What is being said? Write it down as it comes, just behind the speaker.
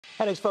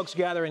And as folks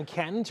gather in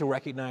Canton to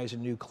recognize a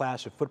new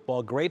class of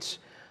football greats,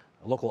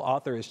 a local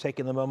author is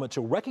taking the moment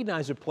to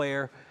recognize a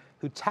player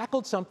who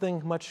tackled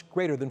something much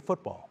greater than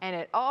football. And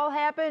it all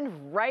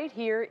happened right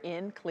here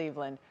in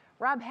Cleveland.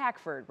 Rob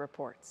Hackford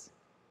reports.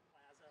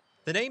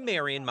 The name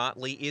Marion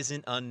Motley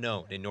isn't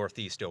unknown in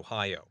Northeast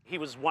Ohio. He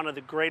was one of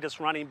the greatest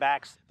running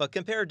backs. But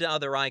compared to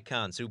other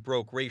icons who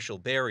broke racial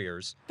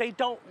barriers, they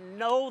don't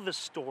know the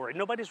story.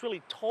 Nobody's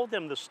really told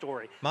them the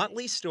story.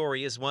 Motley's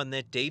story is one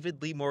that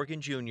David Lee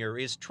Morgan Jr.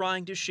 is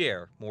trying to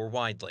share more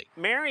widely.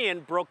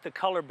 Marion broke the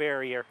color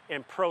barrier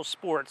in pro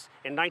sports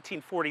in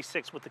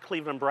 1946 with the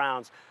Cleveland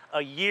Browns,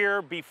 a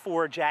year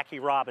before Jackie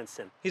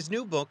Robinson. His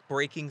new book,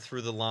 Breaking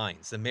Through the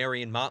Lines, The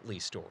Marion Motley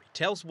Story,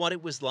 tells what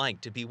it was like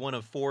to be one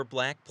of 4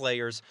 black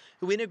players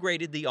who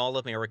integrated the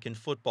All-American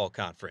Football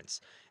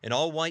Conference, an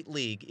all-white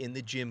league in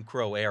the Jim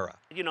Crow era.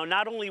 You know,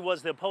 not only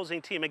was the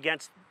opposing team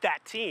against that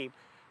team,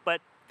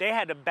 but they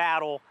had to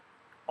battle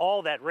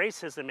all that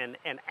racism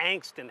and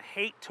angst and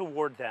hate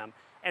toward them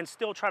and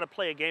still try to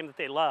play a game that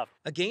they loved.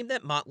 A game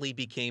that Motley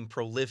became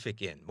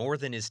prolific in, more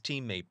than his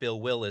teammate Bill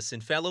Willis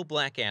and fellow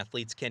black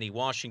athletes Kenny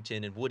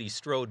Washington and Woody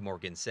Strode,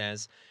 Morgan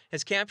says,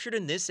 has captured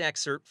in this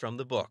excerpt from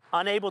the book.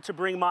 Unable to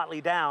bring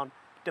Motley down,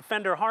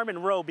 defender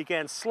Harmon Rowe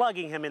began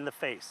slugging him in the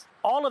face.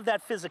 All of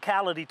that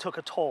physicality took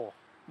a toll.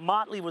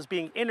 Motley was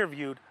being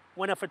interviewed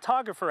when a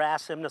photographer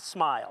asked him to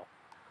smile.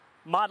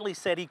 Motley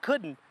said he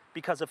couldn't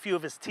because a few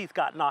of his teeth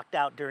got knocked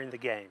out during the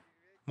game.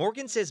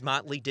 Morgan says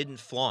Motley didn't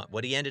flaunt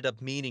what he ended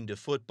up meaning to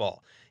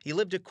football. He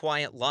lived a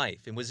quiet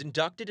life and was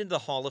inducted into the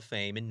Hall of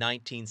Fame in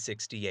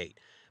 1968.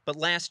 But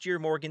last year,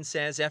 Morgan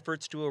says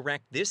efforts to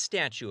erect this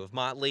statue of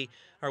Motley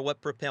are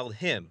what propelled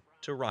him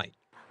to write.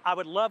 I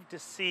would love to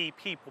see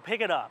people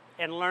pick it up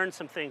and learn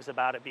some things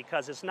about it,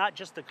 because it's not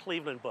just a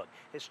Cleveland book.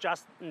 It's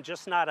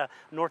just not a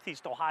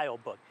Northeast Ohio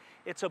book.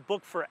 It's a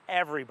book for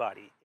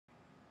everybody.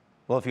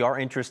 Well, if you are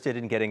interested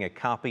in getting a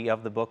copy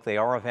of the book, they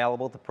are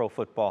available at the Pro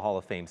Football Hall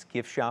of Fame's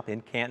gift shop in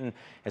Canton,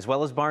 as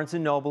well as Barnes &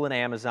 Noble and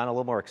Amazon, a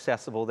little more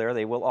accessible there.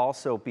 They will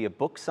also be a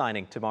book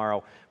signing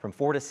tomorrow from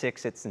 4 to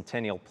 6 at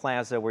Centennial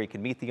Plaza, where you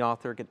can meet the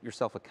author, get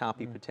yourself a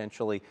copy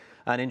potentially,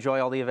 and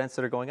enjoy all the events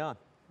that are going on.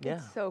 Yeah.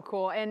 It's so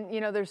cool. And,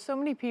 you know, there's so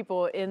many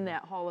people in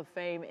that Hall of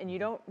Fame, and you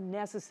don't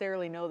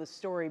necessarily know the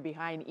story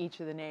behind each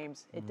of the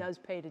names. It does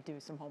pay to do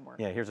some homework.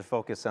 Yeah, here's a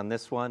focus on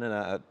this one and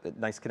a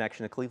nice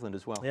connection to Cleveland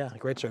as well. Yeah,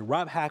 great story.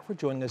 Rob Hackford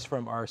joining us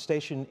from our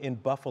station in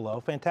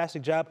Buffalo.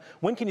 Fantastic job.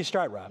 When can you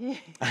start, Rob?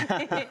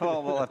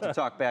 Well, we'll have to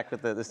talk back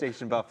with the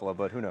station in Buffalo,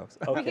 but who knows?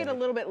 Okay. We get a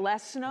little bit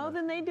less snow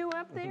than they do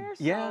up there,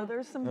 so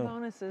there's some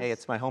bonuses. Hey,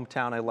 it's my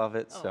hometown. I love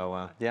it.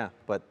 So, yeah,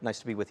 but nice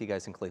to be with you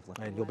guys in Cleveland.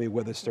 And you'll be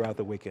with us throughout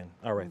the weekend.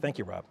 All right, thank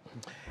you, Rob.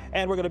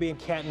 And we're going to be in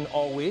Canton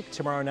all week.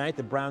 Tomorrow night,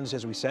 the Browns,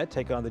 as we said,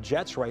 take on the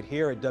Jets right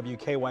here at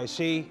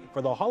WKYC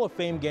for the Hall of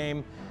Fame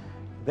game.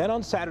 Then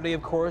on Saturday,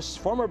 of course,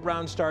 former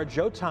Brown star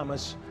Joe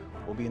Thomas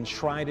will be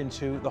enshrined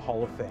into the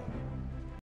Hall of Fame.